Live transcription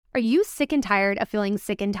Are you sick and tired of feeling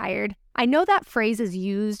sick and tired? I know that phrase is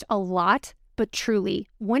used a lot, but truly,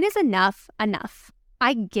 when is enough enough?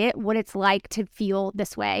 I get what it's like to feel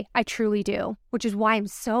this way. I truly do, which is why I'm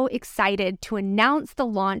so excited to announce the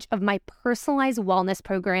launch of my personalized wellness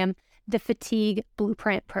program, the Fatigue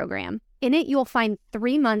Blueprint Program. In it, you'll find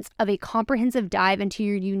 3 months of a comprehensive dive into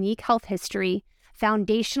your unique health history,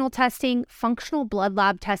 foundational testing, functional blood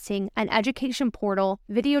lab testing, an education portal,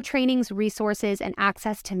 video trainings, resources, and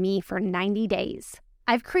access to me for 90 days.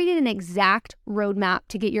 I've created an exact roadmap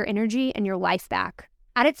to get your energy and your life back.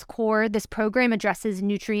 At its core, this program addresses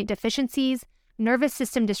nutrient deficiencies, nervous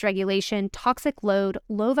system dysregulation, toxic load,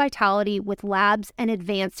 low vitality with labs, and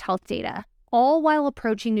advanced health data, all while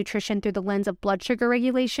approaching nutrition through the lens of blood sugar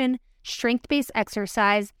regulation, strength-based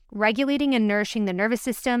exercise, regulating and nourishing the nervous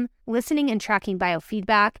system, listening and tracking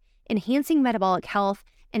biofeedback, enhancing metabolic health,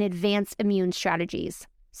 and advanced immune strategies.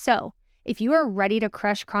 So, if you are ready to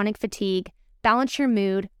crush chronic fatigue, balance your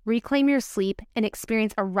mood, reclaim your sleep, and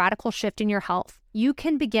experience a radical shift in your health, you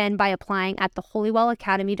can begin by applying at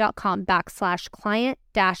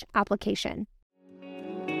theholywellacademy.com/client-application.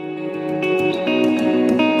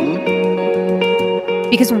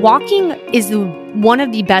 Because walking is one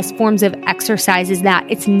of the best forms of exercise is that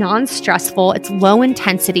it's non-stressful, it's low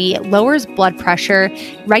intensity, it lowers blood pressure,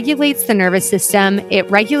 regulates the nervous system,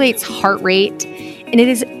 it regulates heart rate, and it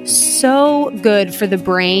is so good for the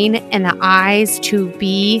brain and the eyes to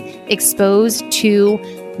be exposed to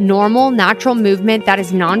normal, natural movement that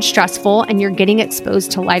is non-stressful, and you're getting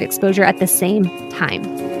exposed to light exposure at the same time.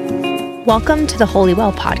 Welcome to the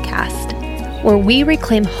Holywell Podcast, where we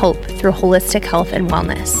reclaim hope through holistic health and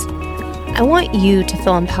wellness. I want you to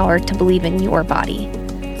feel empowered to believe in your body.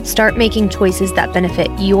 Start making choices that benefit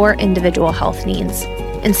your individual health needs,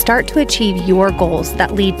 and start to achieve your goals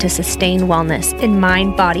that lead to sustained wellness in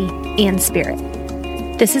mind, body, and spirit.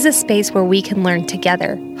 This is a space where we can learn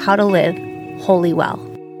together how to live wholly well.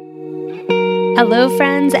 Hello,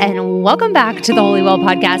 friends, and welcome back to the Holywell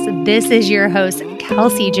Podcast. This is your host,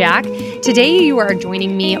 Kelsey Jack. Today, you are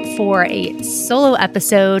joining me for a solo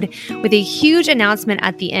episode with a huge announcement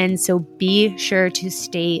at the end, so be sure to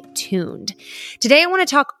stay tuned. Today, I want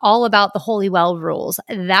to talk all about the Holywell rules.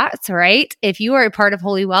 That's right. If you are a part of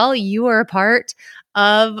Holywell, you are a part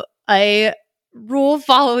of a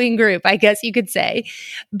rule-following group, I guess you could say.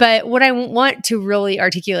 But what I want to really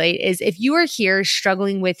articulate is if you are here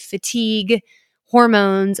struggling with fatigue,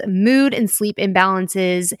 hormones, mood, and sleep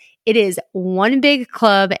imbalances, it is one big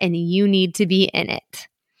club and you need to be in it.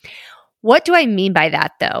 What do I mean by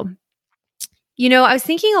that, though? I was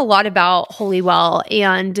thinking a lot about Holywell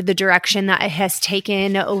and the direction that it has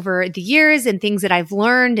taken over the years and things that I've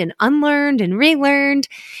learned and unlearned and relearned.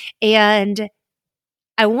 And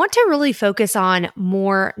I want to really focus on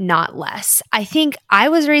more, not less. I think I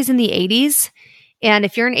was raised in the 80s. And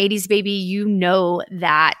if you're an 80s baby, you know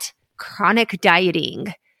that chronic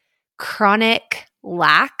dieting, chronic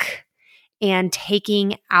lack, and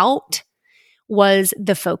taking out was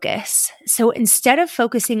the focus. So instead of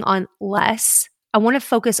focusing on less, I want to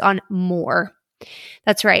focus on more.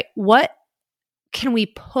 That's right. What can we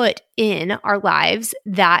put in our lives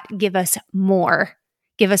that give us more?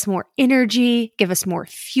 Give us more energy, give us more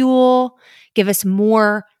fuel, give us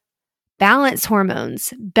more balanced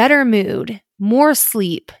hormones, better mood, more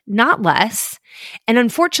sleep, not less. And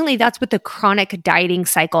unfortunately, that's what the chronic dieting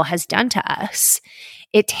cycle has done to us.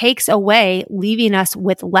 It takes away, leaving us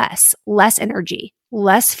with less energy,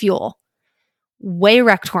 less fuel, way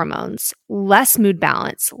wrecked hormones, less mood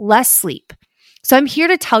balance, less sleep. So I'm here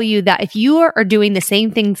to tell you that if you are doing the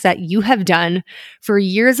same things that you have done for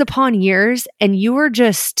years upon years and you are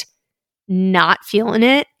just not feeling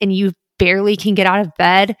it and you barely can get out of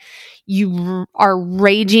bed, you are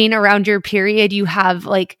raging around your period, you have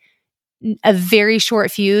like a very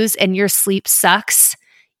short fuse and your sleep sucks,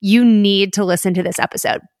 you need to listen to this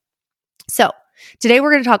episode. So today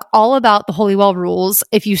we're going to talk all about the Holywell rules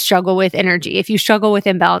if you struggle with energy, if you struggle with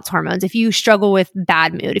imbalanced hormones, if you struggle with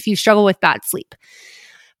bad mood, if you struggle with bad sleep.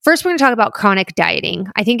 First, we're going to talk about chronic dieting.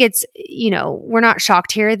 I think it's, we're not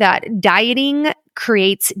shocked here that dieting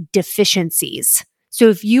creates deficiencies. So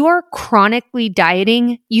if you are chronically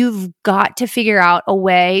dieting, you've got to figure out a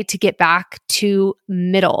way to get back to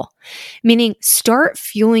middle, meaning start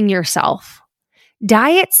fueling yourself.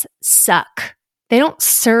 Diets suck. They don't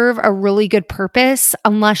serve a really good purpose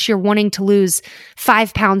unless you're wanting to lose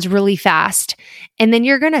 5 pounds really fast. And then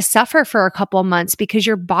you're going to suffer for a couple of months because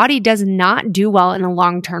your body does not do well in a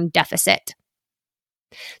long-term deficit.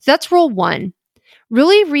 So that's rule 1.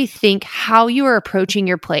 Really rethink how you are approaching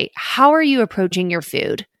your plate. How are you approaching your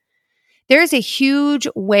food? there's a huge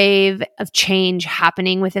wave of change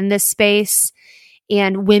happening within this space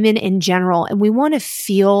and women in general. And we want to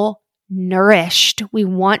feel nourished. We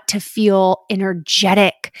want to feel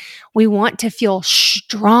energetic. We want to feel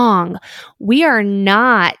strong. We are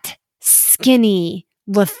not skinny,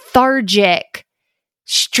 lethargic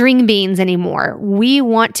string beans anymore. We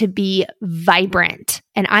want to be vibrant.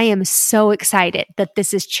 And I am so excited that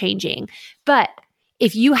this is changing. But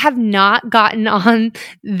if you have not gotten on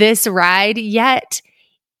this ride yet,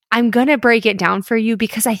 I'm going to break it down for you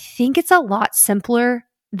because I think it's a lot simpler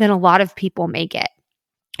than a lot of people make it.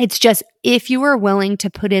 It's just if you are willing to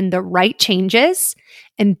put in the right changes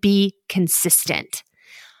and be consistent.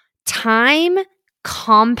 Time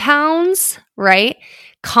compounds, right?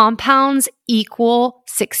 Compounds equal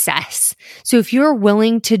success. So if you're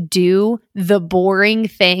willing to do the boring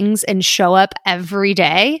things and show up every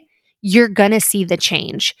day, you're going to see the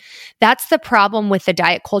change. That's the problem with the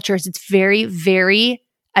diet culture is it's very, very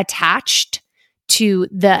attached to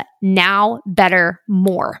the now, better,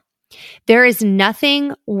 more. There is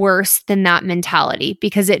nothing worse than that mentality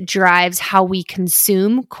because it drives how we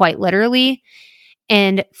consume quite literally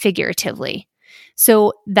and figuratively.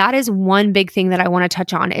 So that is one big thing that I want to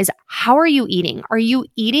touch on is how are you eating? Are you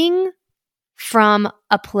eating from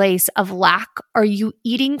a place of lack? Are you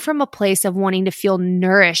eating from a place of wanting to feel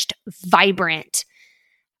nourished, vibrant,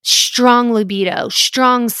 strong libido,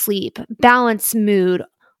 strong sleep, balanced mood,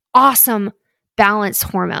 awesome balanced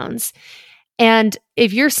hormones? And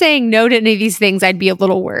if you're saying no to any of these things, I'd be a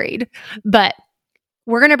little worried. But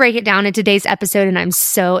we're going to break it down in today's episode, and I'm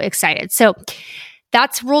so excited. So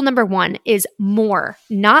that's rule number one is more,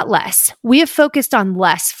 not less. We have focused on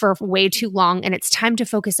less for way too long, and it's time to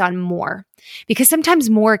focus on more because sometimes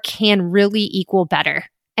more can really equal better.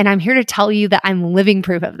 And I'm here to tell you that I'm living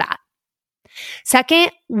proof of that.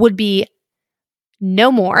 Second would be no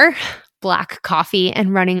more black coffee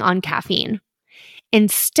and running on caffeine.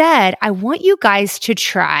 Instead, I want you guys to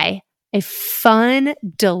try a fun,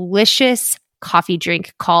 delicious coffee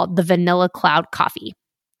drink called the Vanilla Cloud Coffee.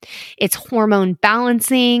 It's hormone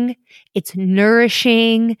balancing, it's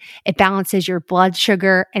nourishing, it balances your blood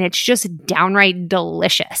sugar, and it's just downright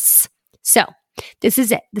delicious. So this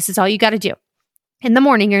is it. This is all you got to do. In the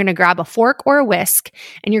morning, you're going to grab a fork or a whisk,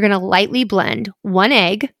 and you're going to lightly blend 1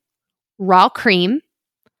 egg, raw cream,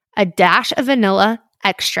 a dash of vanilla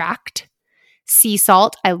extract, sea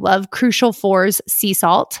salt. I love Crucial 4's sea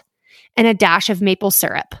salt, and a dash of maple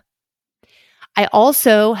syrup. I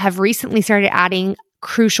also have recently started adding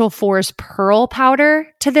Crucial 4's pearl powder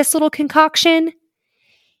to this little concoction.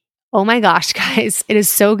 Oh my gosh, guys, it is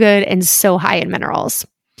so good and so high in minerals.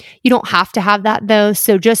 You don't have to have that though.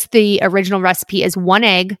 So just the original recipe is 1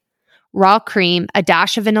 egg, raw cream, a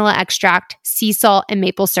dash of vanilla extract, sea salt, and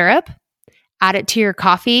maple syrup. Add it to your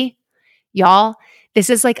coffee. Y'all, this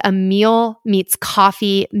is like a meal meets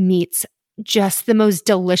coffee meets just the most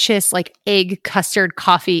delicious like egg custard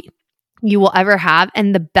coffee you will ever have.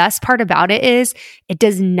 And the best part about it is it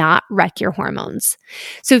does not wreck your hormones.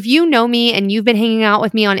 So if you know me and you've been hanging out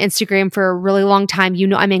with me on Instagram for a really long time, you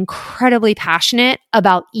know I'm incredibly passionate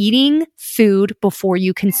about eating food before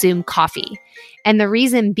you consume coffee. And the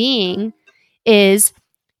reason being is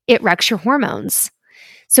it wrecks your hormones.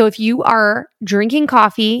 So if you are drinking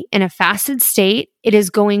coffee in a fasted state, it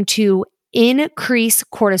is going to increase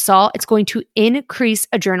cortisol. It's going to increase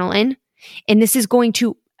adrenaline. And this is going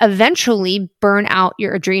to eventually burn out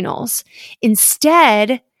your adrenals.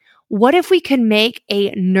 Instead, what if we could make a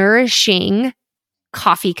nourishing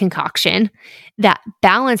coffee concoction that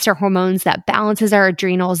balances our hormones, that balances our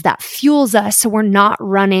adrenals, that fuels us so we're not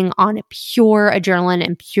running on pure adrenaline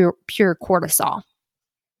and pure cortisol?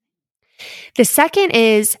 The second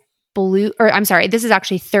is this is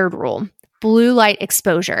actually third rule, blue light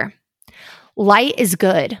exposure. Light is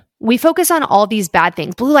good. We focus on all these bad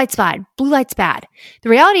things. Blue light's bad. Blue light's bad. The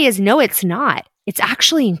reality is, no, it's not. It's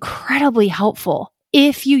actually incredibly helpful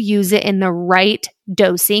if you use it in the right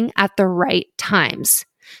dosing at the right times.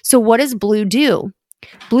 So what does blue do?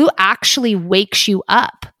 Blue actually wakes you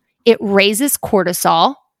up. It raises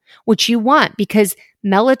cortisol, which you want because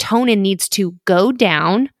melatonin needs to go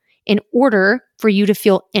down in order for you to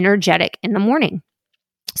feel energetic in the morning.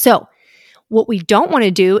 So what we don't want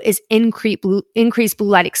to do is increase blue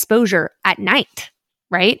light exposure at night,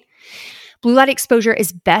 right? Blue light exposure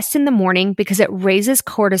is best in the morning because it raises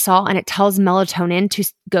cortisol and it tells melatonin to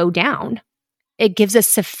go down. It gives us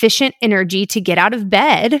sufficient energy to get out of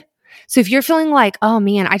bed. So if you're feeling like, oh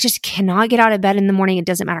man, I just cannot get out of bed in the morning, it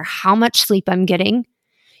doesn't matter how much sleep I'm getting,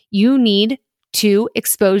 you need to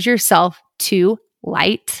expose yourself to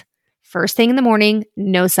light first thing in the morning,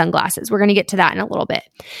 no sunglasses. We're going to get to that in a little bit.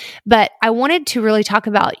 But I wanted to really talk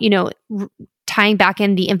about, tying back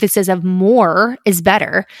in the emphasis of more is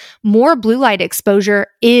better. More blue light exposure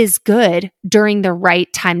is good during the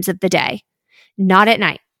right times of the day, not at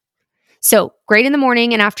night. So great in the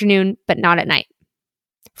morning and afternoon, but not at night.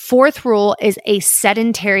 Fourth rule is a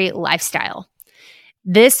sedentary lifestyle.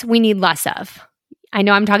 This we need less of. I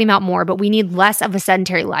know I'm talking about more, but we need less of a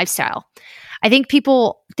sedentary lifestyle. I think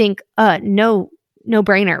people think, no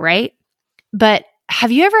brainer, right? But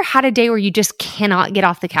have you ever had a day where you just cannot get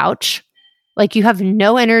off the couch? Like you have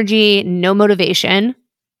no energy, no motivation.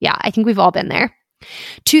 Yeah, I think we've all been there.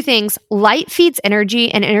 Two things, light feeds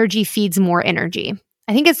energy and energy feeds more energy.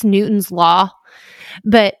 I think it's Newton's law,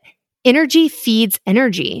 but energy feeds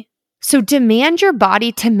energy. So demand your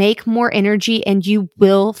body to make more energy and you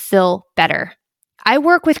will feel better. I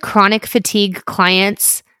work with chronic fatigue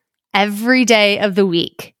clients every day of the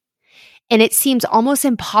week, and it seems almost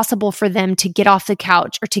impossible for them to get off the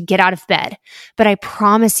couch or to get out of bed. But I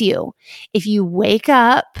promise you, if you wake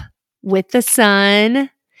up with the sun,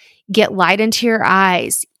 get light into your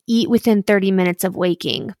eyes, eat within 30 minutes of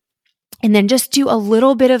waking, and then just do a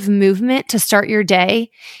little bit of movement to start your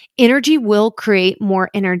day, energy will create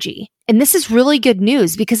more energy. And this is really good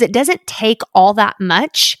news because it doesn't take all that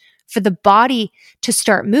much for the body to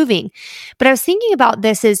start moving. But I was thinking about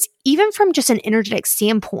this is even from just an energetic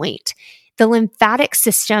standpoint, the lymphatic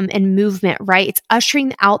system and movement, right? It's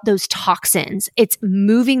ushering out those toxins. It's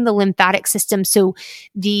moving the lymphatic system so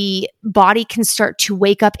the body can start to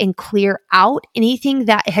wake up and clear out anything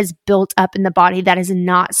that has built up in the body that is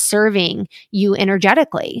not serving you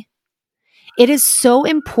energetically. It is so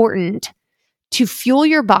important to fuel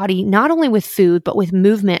your body not only with food, but with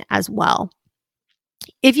movement as well.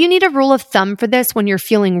 If you need a rule of thumb for this when you're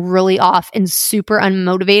feeling really off and super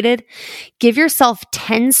unmotivated, give yourself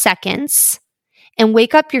 10 seconds and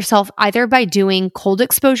wake up yourself either by doing cold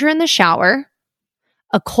exposure in the shower,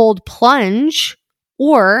 a cold plunge,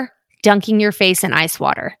 or dunking your face in ice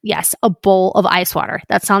water. Yes, a bowl of ice water.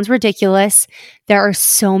 That sounds ridiculous. There are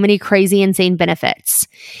so many crazy, insane benefits.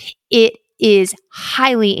 It is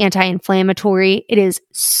highly anti-inflammatory. It is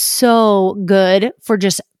so good for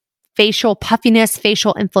just facial puffiness,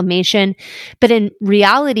 facial inflammation. But in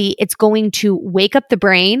reality, it's going to wake up the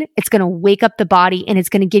brain, it's going to wake up the body, and it's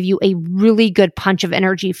going to give you a really good punch of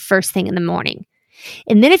energy first thing in the morning.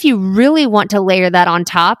 And then if you really want to layer that on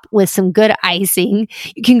top with some good icing,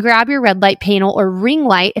 you can grab your red light panel or ring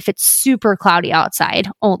light if it's super cloudy outside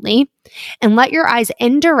only, and let your eyes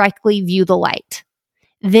indirectly view the light.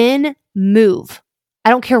 Then move. I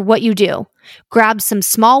don't care what you do. Grab some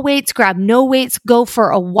small weights, grab no weights, go for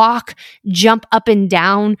a walk, jump up and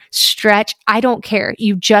down, stretch. I don't care.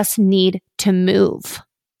 You just need to move.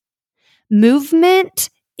 Movement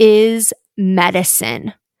is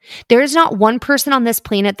medicine. There is not one person on this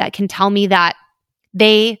planet that can tell me that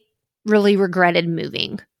they really regretted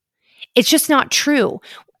moving. It's just not true.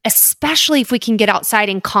 Especially if we can get outside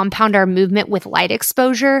and compound our movement with light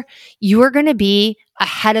exposure, you are going to be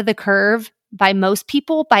ahead of the curve by most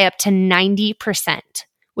people by up to 90%,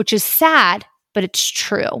 which is sad, but it's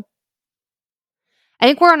true. I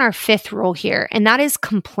think we're on our fifth rule here, and that is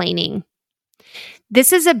complaining.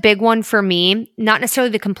 This is a big one for me, not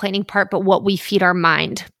necessarily the complaining part, but what we feed our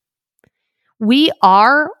mind. We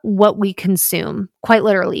are what we consume, quite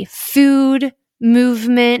literally. Food,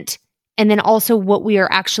 movement, and then also what we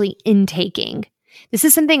are actually intaking. This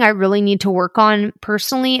is something I really need to work on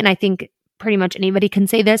personally, and I think pretty much anybody can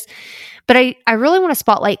say this, but I really want to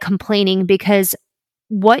spotlight complaining because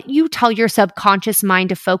what you tell your subconscious mind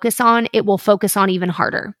to focus on, it will focus on even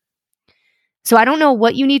harder. So I don't know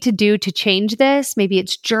what you need to do to change this. Maybe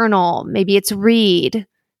it's journal, maybe it's read,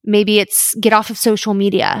 maybe it's get off of social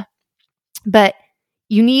media, but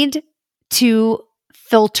you need to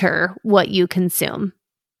filter what you consume.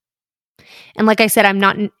 And like I said,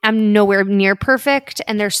 I'm nowhere near perfect,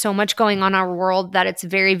 and there's so much going on in our world that it's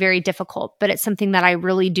very, very difficult, but it's something that I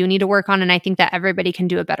really do need to work on, and I think that everybody can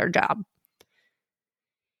do a better job.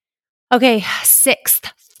 Okay,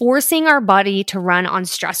 sixth, forcing our body to run on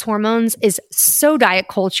stress hormones is so diet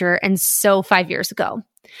culture and so 5 years ago.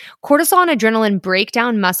 Cortisol and adrenaline break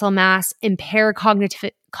down muscle mass, impair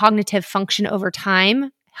cognitive function over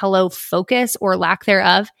time, focus or lack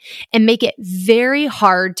thereof, and make it very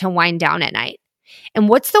hard to wind down at night. And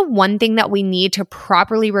what's the one thing that we need to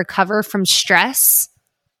properly recover from stress?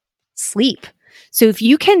 Sleep. So if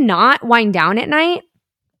you cannot wind down at night,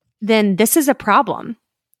 then this is a problem.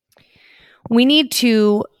 We need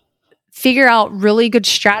to figure out really good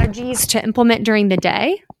strategies to implement during the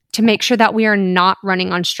day to make sure that we are not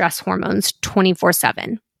running on stress hormones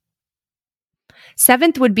 24/7.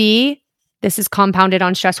 Seventh would be, this is compounded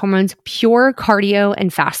on stress hormones, pure cardio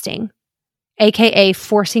and fasting, aka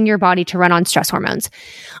forcing your body to run on stress hormones.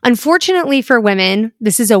 Unfortunately for women,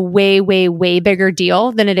 this is a way, way, way bigger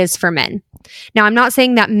deal than it is for men. Now, I'm not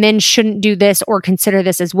saying that men shouldn't do this or consider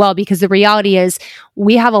this as well, because the reality is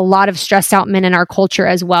we have a lot of stressed out men in our culture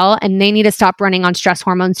as well, and they need to stop running on stress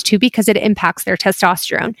hormones too, because it impacts their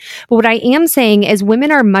testosterone. But what I am saying is women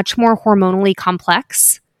are much more hormonally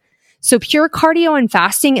complex. So pure cardio and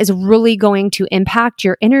fasting is really going to impact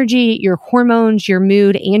your energy, your hormones, your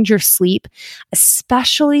mood, and your sleep,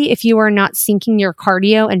 especially if you are not syncing your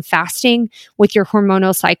cardio and fasting with your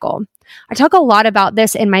hormonal cycle. I talk a lot about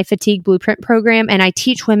this in my Fatigue Blueprint program, and I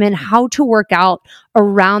teach women how to work out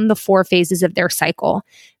around the 4 phases of their cycle.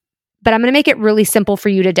 But I'm going to make it really simple for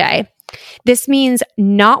you today. This means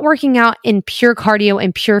not working out in pure cardio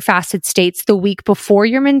and pure fasted states the week before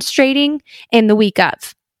you're menstruating and the week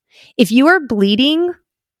of. If you are bleeding,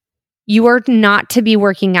 you are not to be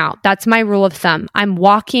working out. That's my rule of thumb. I'm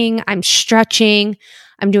walking, I'm stretching,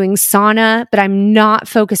 I'm doing sauna, but I'm not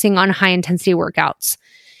focusing on high intensity workouts.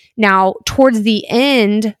 Now, towards the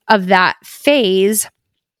end of that phase,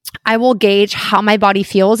 I will gauge how my body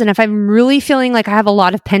feels. And if I'm really feeling like I have a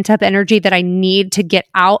lot of pent up energy that I need to get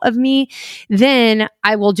out of me, then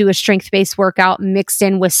I will do a strength-based workout mixed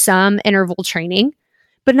in with some interval training,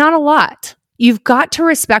 but not a lot. You've got to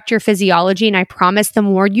respect your physiology. And I promise the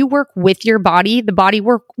more you work with your body, the body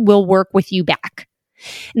will work with you back.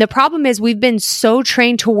 And the problem is we've been so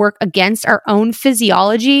trained to work against our own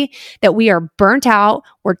physiology that we are burnt out,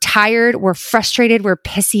 we're tired, we're frustrated, we're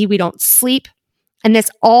pissy, we don't sleep. And this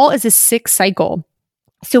all is a sick cycle.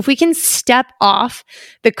 So if we can step off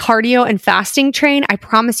the cardio and fasting train, I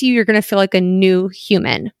promise you're going to feel like a new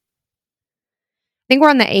human. I think we're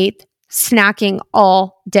on the 8th, snacking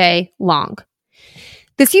all day long.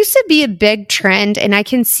 This used to be a big trend, and I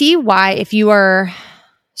can see why if you are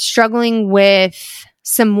struggling with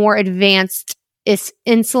some more advanced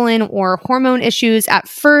insulin or hormone issues. At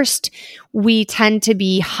first, we tend to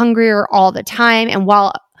be hungrier all the time. And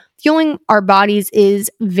while fueling our bodies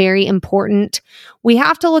is very important, we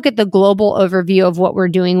have to look at the global overview of what we're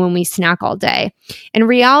doing when we snack all day. In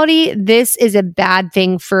reality, this is a bad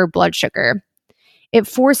thing for blood sugar. It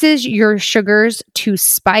forces your sugars to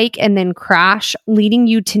spike and then crash, leading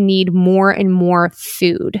you to need more and more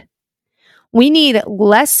food. We need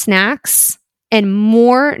less snacks and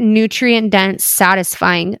more nutrient-dense,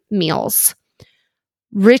 satisfying meals.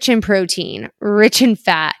 Rich in protein, rich in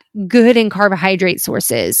fat, good in carbohydrate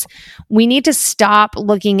sources. We need to stop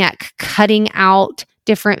looking at cutting out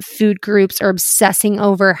different food groups or obsessing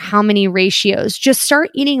over how many ratios. Just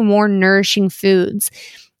start eating more nourishing foods.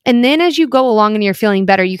 And then as you go along and you're feeling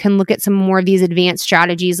better, you can look at some more of these advanced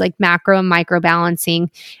strategies like macro and micro balancing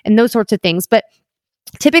and those sorts of things. But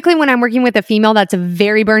typically when I'm working with a female that's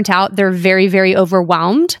very burnt out, they're very, very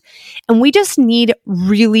overwhelmed. And we just need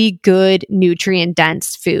really good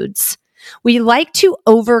nutrient-dense foods. We like to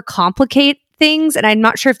overcomplicate things. And I'm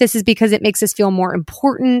not sure if this is because it makes us feel more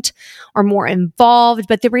important or more involved.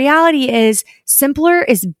 But the reality is simpler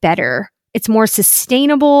is better. It's more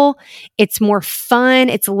sustainable. It's more fun.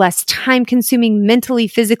 It's less time consuming mentally,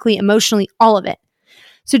 physically, emotionally, all of it.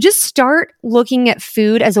 So just start looking at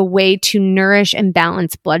food as a way to nourish and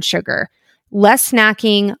balance blood sugar. Less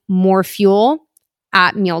snacking, more fuel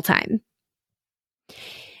at mealtime.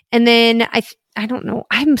 And then I don't know,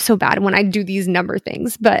 I'm so bad when I do these number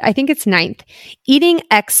things, but I think it's 9th. Eating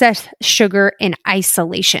excess sugar in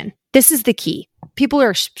isolation. This is the key. People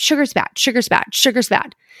are, sugar's bad, sugar's bad, sugar's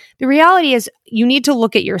bad. The reality is you need to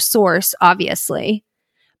look at your source, obviously.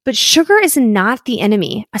 But sugar is not the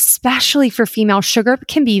enemy, especially for female. Sugar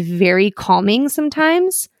can be very calming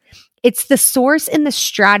sometimes. It's the source and the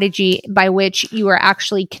strategy by which you are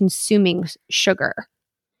actually consuming sugar.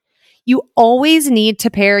 You always need to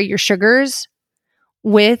pair your sugars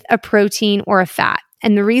with a protein or a fat.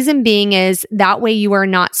 And the reason being is that way you are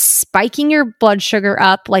not spiking your blood sugar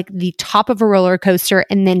up like the top of a roller coaster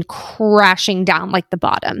and then crashing down like the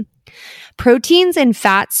bottom. Proteins and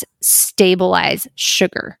fats stabilize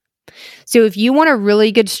sugar. So if you want a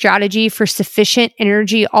really good strategy for sufficient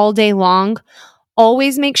energy all day long,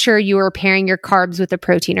 always make sure you are pairing your carbs with a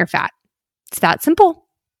protein or fat. It's that simple.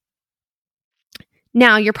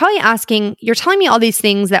 Now, you're probably asking, you're telling me all these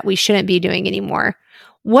things that we shouldn't be doing anymore.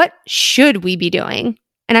 What should we be doing?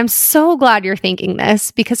 And I'm so glad you're thinking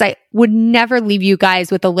this because I would never leave you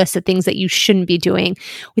guys with a list of things that you shouldn't be doing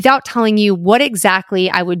without telling you what exactly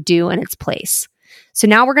I would do in its place. So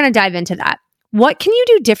now we're going to dive into that. What can you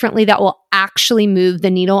do differently that will actually move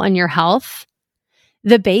the needle in your health?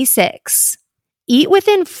 The basics. Eat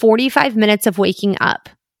within 45 minutes of waking up.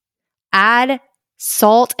 Add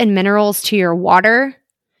salt and minerals to your water.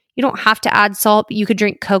 You don't have to add salt, but you could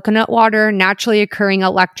drink coconut water, naturally occurring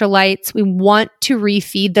electrolytes. We want to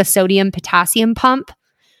refeed the sodium-potassium pump,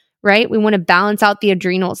 right? We want to balance out the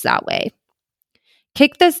adrenals that way.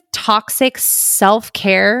 Kick the toxic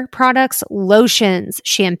self-care products, lotions,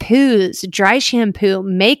 shampoos, dry shampoo,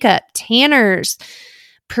 makeup, tanners,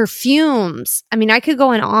 perfumes. I mean, I could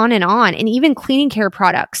go on, and even cleaning care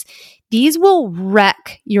products. These will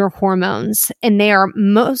wreck your hormones, and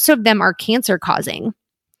most of them are cancer causing.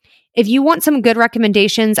 If you want some good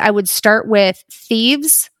recommendations, I would start with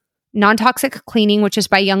Thieves Non-Toxic Cleaning, which is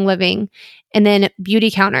by Young Living, and then Beauty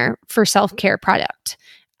Counter for self-care product.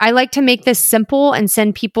 I like to make this simple and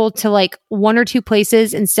send people to like one or two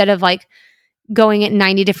places instead of like going in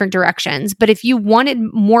 90 different directions. But if you wanted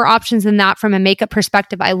more options than that from a makeup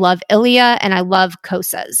perspective, I love Ilia and I love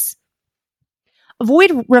Kosas.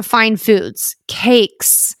 Avoid refined foods,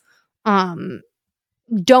 cakes,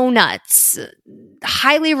 donuts,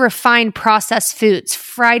 highly refined processed foods,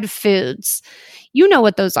 fried foods. You know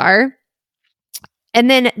what those are. And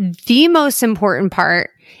then the most important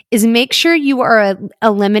part is make sure you are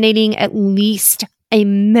eliminating at least a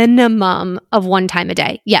minimum of one time a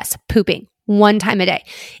day. Yes, pooping. One time a day.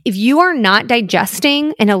 If you are not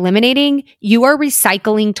digesting and eliminating, you are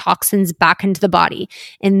recycling toxins back into the body.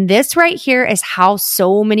 And this right here is how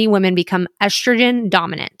so many women become estrogen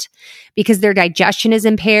dominant because their digestion is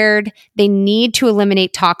impaired. They need to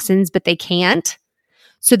eliminate toxins, but they can't.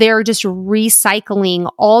 So they are just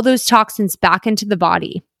recycling all those toxins back into the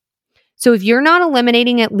body. So if you're not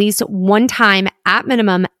eliminating at least one time at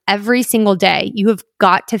minimum every single day, you have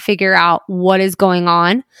got to figure out what is going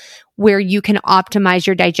on where you can optimize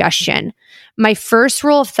your digestion. My first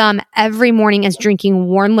rule of thumb every morning is drinking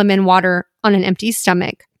warm lemon water on an empty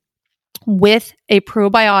stomach with a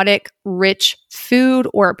probiotic rich food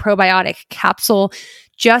or a probiotic capsule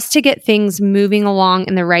just to get things moving along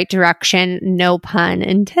in the right direction. No pun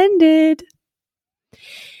intended.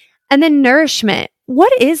 And then nourishment.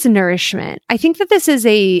 What is nourishment? I think that this is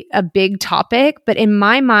a big topic, but in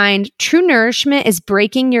my mind, true nourishment is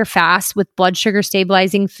breaking your fast with blood sugar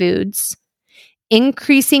stabilizing foods,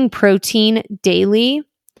 increasing protein daily,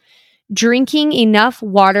 drinking enough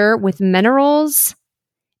water with minerals,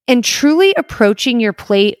 and truly approaching your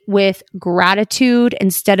plate with gratitude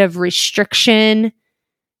instead of restriction,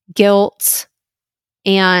 guilt,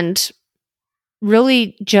 and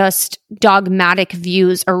really just dogmatic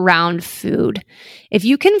views around food. If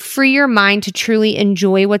you can free your mind to truly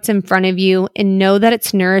enjoy what's in front of you and know that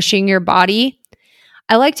it's nourishing your body,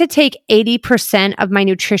 I like to take 80% of my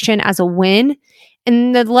nutrition as a win.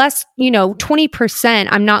 And the less, 20%,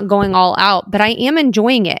 I'm not going all out, but I am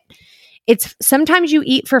enjoying it. It's sometimes you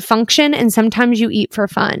eat for function and sometimes you eat for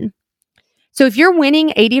fun. So if you're winning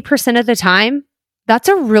 80% of the time, that's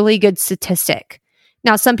a really good statistic.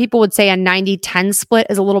 Now, some people would say a 90-10 split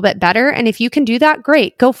is a little bit better. And if you can do that,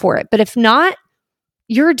 great, go for it. But if not,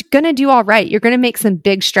 you're going to do all right. You're going to make some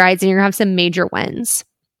big strides and you're going to have some major wins.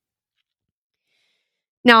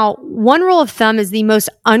 Now, one rule of thumb is the most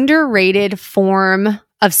underrated form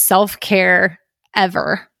of self-care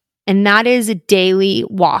ever. And that is daily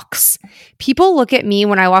walks. People look at me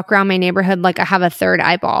when I walk around my neighborhood like I have a third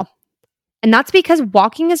eyeball. And that's because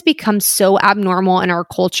walking has become so abnormal in our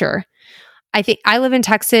culture. I think I live in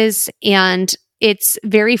Texas and it's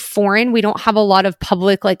very foreign. We don't have a lot of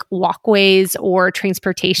public like walkways or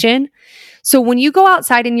transportation. So when you go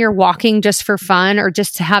outside and you're walking just for fun or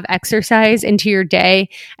just to have exercise into your day,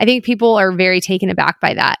 I think people are very taken aback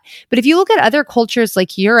by that. But if you look at other cultures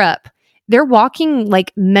like Europe, they're walking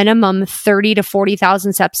like minimum 30 to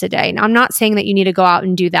 40,000 steps a day. Now, I'm not saying that you need to go out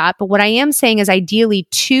and do that, but what I am saying is ideally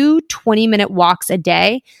 2 20-minute walks a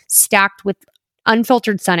day stacked with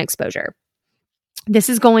unfiltered sun exposure. This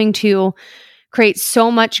is going to create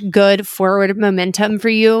so much good forward momentum for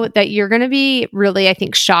you that you're going to be really, I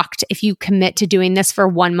think, shocked if you commit to doing this for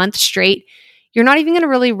 1 month straight. You're not even going to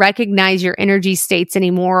really recognize your energy states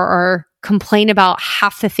anymore or complain about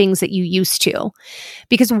half the things that you used to.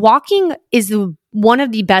 Because walking is one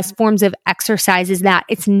of the best forms of exercise is that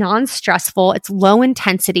it's non-stressful, it's low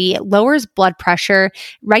intensity, it lowers blood pressure,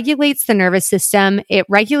 regulates the nervous system, it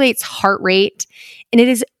regulates heart rate, and it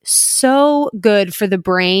is so good for the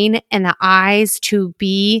brain and the eyes to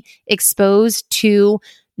be exposed to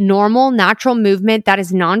normal, natural movement that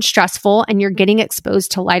is non-stressful, and you're getting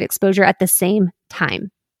exposed to light exposure at the same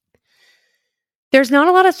time. There's not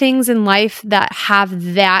a lot of things in life that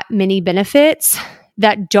have that many benefits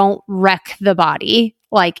that don't wreck the body,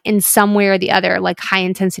 like in some way or the other, like high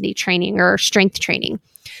intensity training or strength training.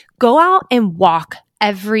 go out and walk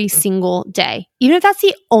every single day. Even if that's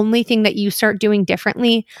the only thing that you start doing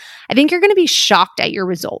differently, I think you're going to be shocked at your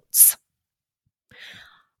results.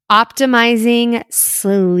 Optimizing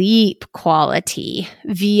sleep quality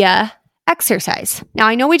via exercise. Now,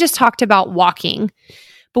 I know we just talked about walking,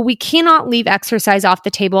 but we cannot leave exercise off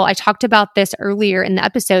the table. I talked about this earlier in the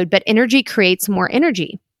episode, but energy creates more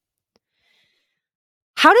energy.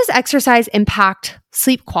 How does exercise impact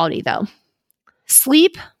sleep quality, though?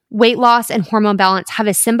 Sleep, weight loss, and hormone balance have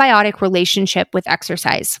a symbiotic relationship with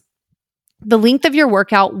exercise. The length of your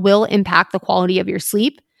workout will impact the quality of your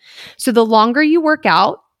sleep. So the longer you work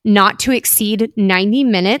out, not to exceed 90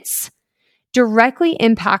 minutes, directly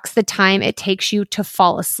impacts the time it takes you to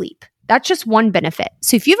fall asleep. That's just one benefit.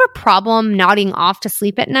 So if you have a problem nodding off to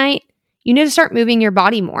sleep at night, you need to start moving your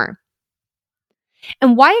body more.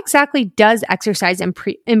 And why exactly does exercise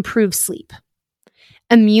improve sleep?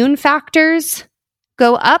 Immune factors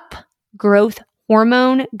go up, growth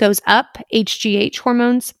hormone goes up, HGH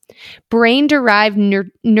hormones. Brain-derived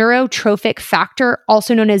neurotrophic factor,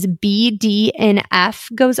 also known as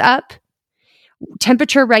BDNF, goes up.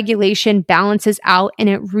 Temperature regulation balances out and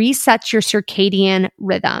it resets your circadian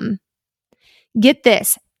rhythm. Get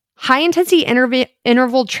this, high-intensity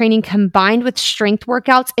interval training combined with strength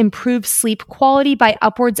workouts improves sleep quality by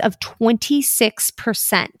upwards of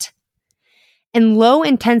 26%. And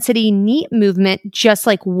low-intensity NEAT movement, just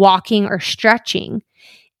like walking or stretching,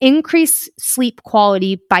 increase sleep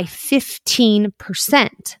quality by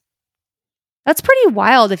 15%. That's pretty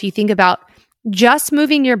wild if you think about just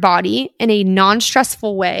moving your body in a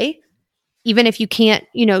non-stressful way, even if you can't,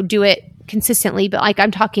 do it consistently, but like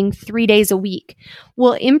I'm talking 3 days a week,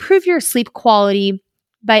 will improve your sleep quality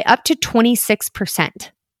by up to 26%.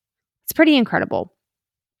 It's pretty incredible.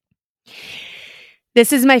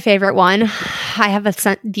 This is my favorite one. I have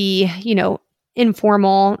the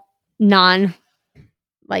informal,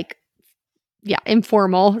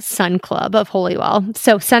 informal sun club of Holywell.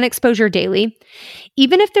 So sun exposure daily.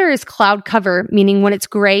 Even if there is cloud cover, meaning when it's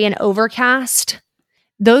gray and overcast,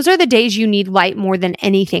 those are the days you need light more than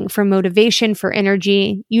anything for motivation, for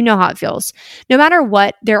energy. You know how it feels. No matter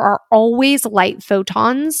what, there are always light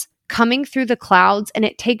photons coming through the clouds, and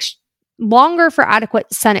it takes longer for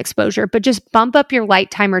adequate sun exposure, but just bump up your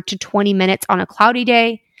light timer to 20 minutes on a cloudy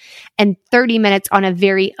day and 30 minutes on a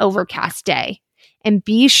very overcast day. And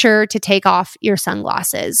be sure to take off your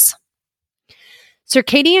sunglasses.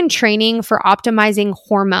 Circadian training for optimizing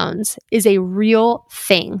hormones is a real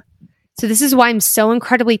thing. So this is why I'm so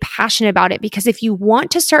incredibly passionate about it, because if you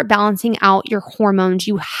want to start balancing out your hormones,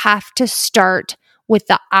 you have to start with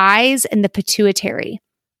the eyes and the pituitary.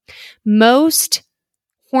 Most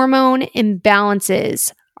hormone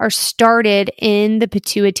imbalances are started in the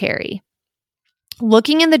pituitary.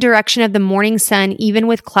 Looking in the direction of the morning sun, even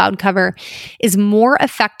with cloud cover, is more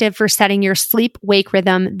effective for setting your sleep-wake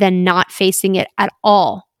rhythm than not facing it at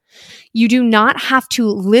all. You do not have to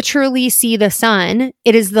literally see the sun.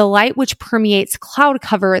 It is the light which permeates cloud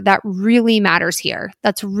cover that really matters here.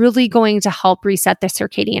 That's really going to help reset the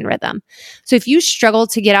circadian rhythm. So if you struggle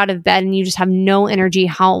to get out of bed and you just have no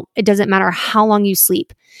energy, it doesn't matter how long you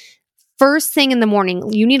sleep. First thing in the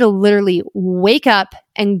morning, you need to literally wake up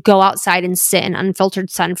and go outside and sit in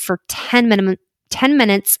unfiltered sun for 10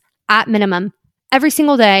 minutes at minimum every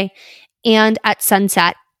single day, and at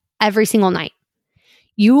sunset every single night.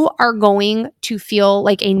 You are going to feel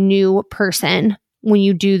like a new person when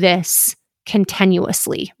you do this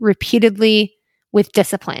continuously, repeatedly, with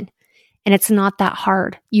discipline. And it's not that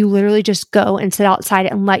hard. You literally just go and sit outside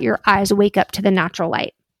and let your eyes wake up to the natural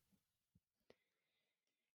light.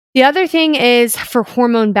 The other thing is for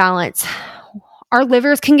hormone balance. Our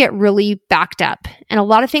livers can get really backed up. And a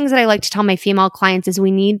lot of things that I like to tell my female clients is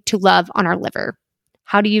we need to love on our liver.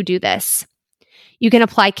 How do you do this? You can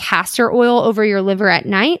apply castor oil over your liver at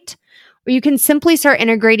night, or you can simply start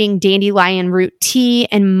integrating dandelion root tea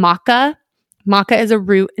and maca. Maca is a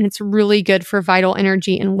root, and it's really good for vital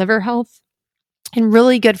energy and liver health, and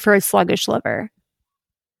really good for a sluggish liver.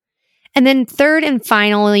 And then third and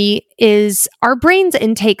finally is our brains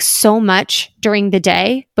intake so much during the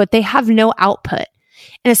day, but they have no output.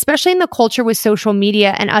 And especially in the culture with social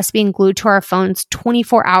media and us being glued to our phones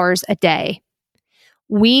 24 hours a day,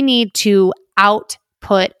 we need to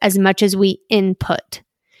output as much as we input.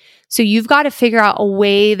 So you've got to figure out a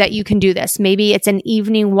way that you can do this. Maybe it's an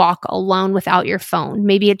evening walk alone without your phone.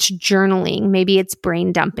 Maybe it's journaling. Maybe it's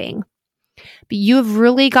brain dumping. But you've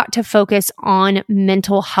really got to focus on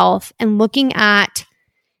mental health and looking at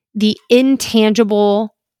the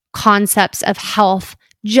intangible concepts of health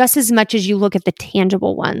just as much as you look at the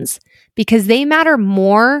tangible ones, because they matter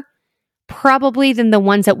more probably than the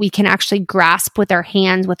ones that we can actually grasp with our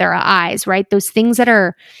hands, with our eyes, right? Those things that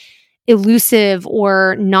are elusive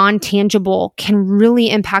or non-tangible can really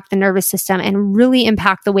impact the nervous system and really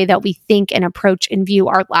impact the way that we think and approach and view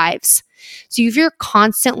our lives. So if you're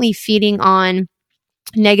constantly feeding on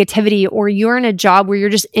negativity, or you're in a job where you're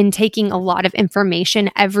just intaking a lot of information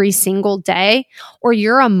every single day, or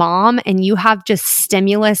you're a mom and you have just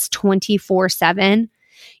stimulus 24/7,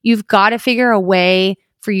 you've got to figure a way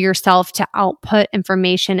for yourself to output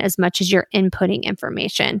information as much as you're inputting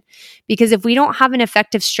information. Because if we don't have an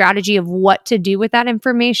effective strategy of what to do with that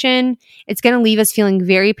information, it's going to leave us feeling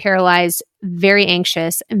very paralyzed, very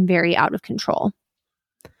anxious, and very out of control.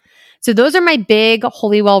 So those are my big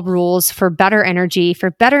Holywell rules for better energy, for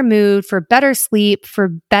better mood, for better sleep, for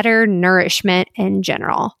better nourishment in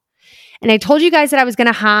general. And I told you guys that I was going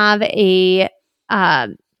to have a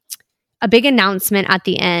big announcement at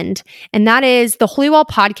the end, and that is the Holywell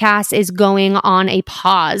podcast is going on a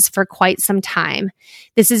pause for quite some time.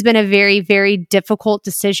 This has been a very, very difficult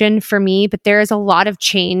decision for me, but there is a lot of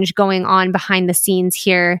change going on behind the scenes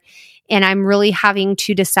here. And I'm really having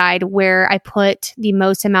to decide where I put the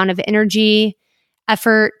most amount of energy,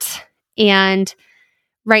 effort, and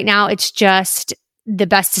right now it's just the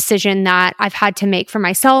best decision that I've had to make for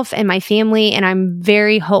myself and my family. And I'm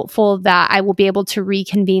very hopeful that I will be able to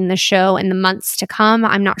reconvene the show in the months to come.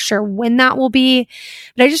 I'm not sure when that will be,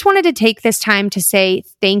 but I just wanted to take this time to say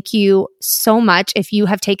thank you so much if you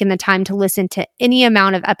have taken the time to listen to any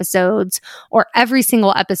amount of episodes or every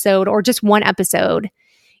single episode or just one episode.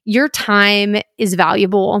 Your time is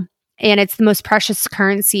valuable and it's the most precious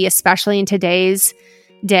currency, especially in today's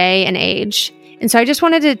day and age. And so I just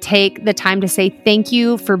wanted to take the time to say thank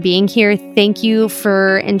you for being here. Thank you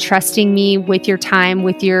for entrusting me with your time,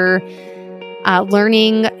 with your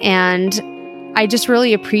learning. And I just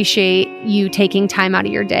really appreciate you taking time out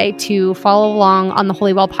of your day to follow along on the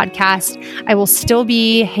Holywell podcast. I will still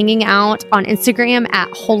be hanging out on Instagram at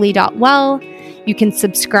holy.well. You can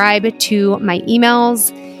subscribe to my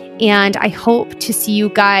emails. And I hope to see you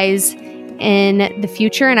guys in the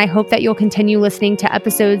future. And I hope that you'll continue listening to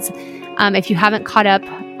episodes. If you haven't caught up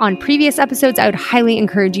on previous episodes, I would highly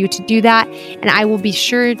encourage you to do that. And I will be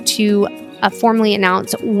sure to formally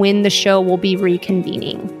announce when the show will be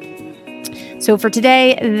reconvening. So for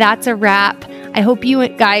today, that's a wrap. I hope you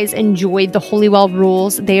guys enjoyed the Holywell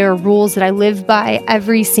rules. They are rules that I live by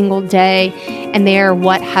every single day, and they are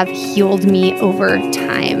what have healed me over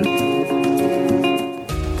time.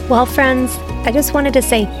 Well, friends, I just wanted to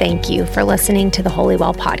say thank you for listening to the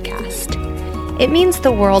Holywell podcast. It means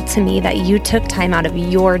the world to me that you took time out of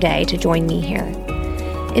your day to join me here.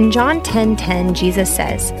 In John 10:10, Jesus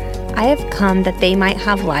says, "I have come that they might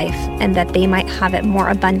have life and that they might have it more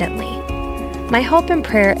abundantly." My hope and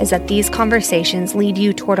prayer is that these conversations lead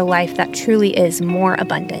you toward a life that truly is more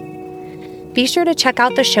abundant. Be sure to check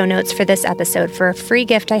out the show notes for this episode for a free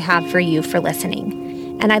gift I have for you for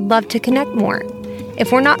listening. And I'd love to connect more.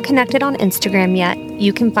 If we're not connected on Instagram yet,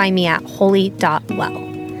 you can find me at holy.well.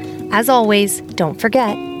 As always, don't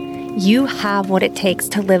forget, you have what it takes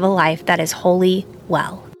to live a life that is wholly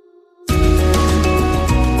well.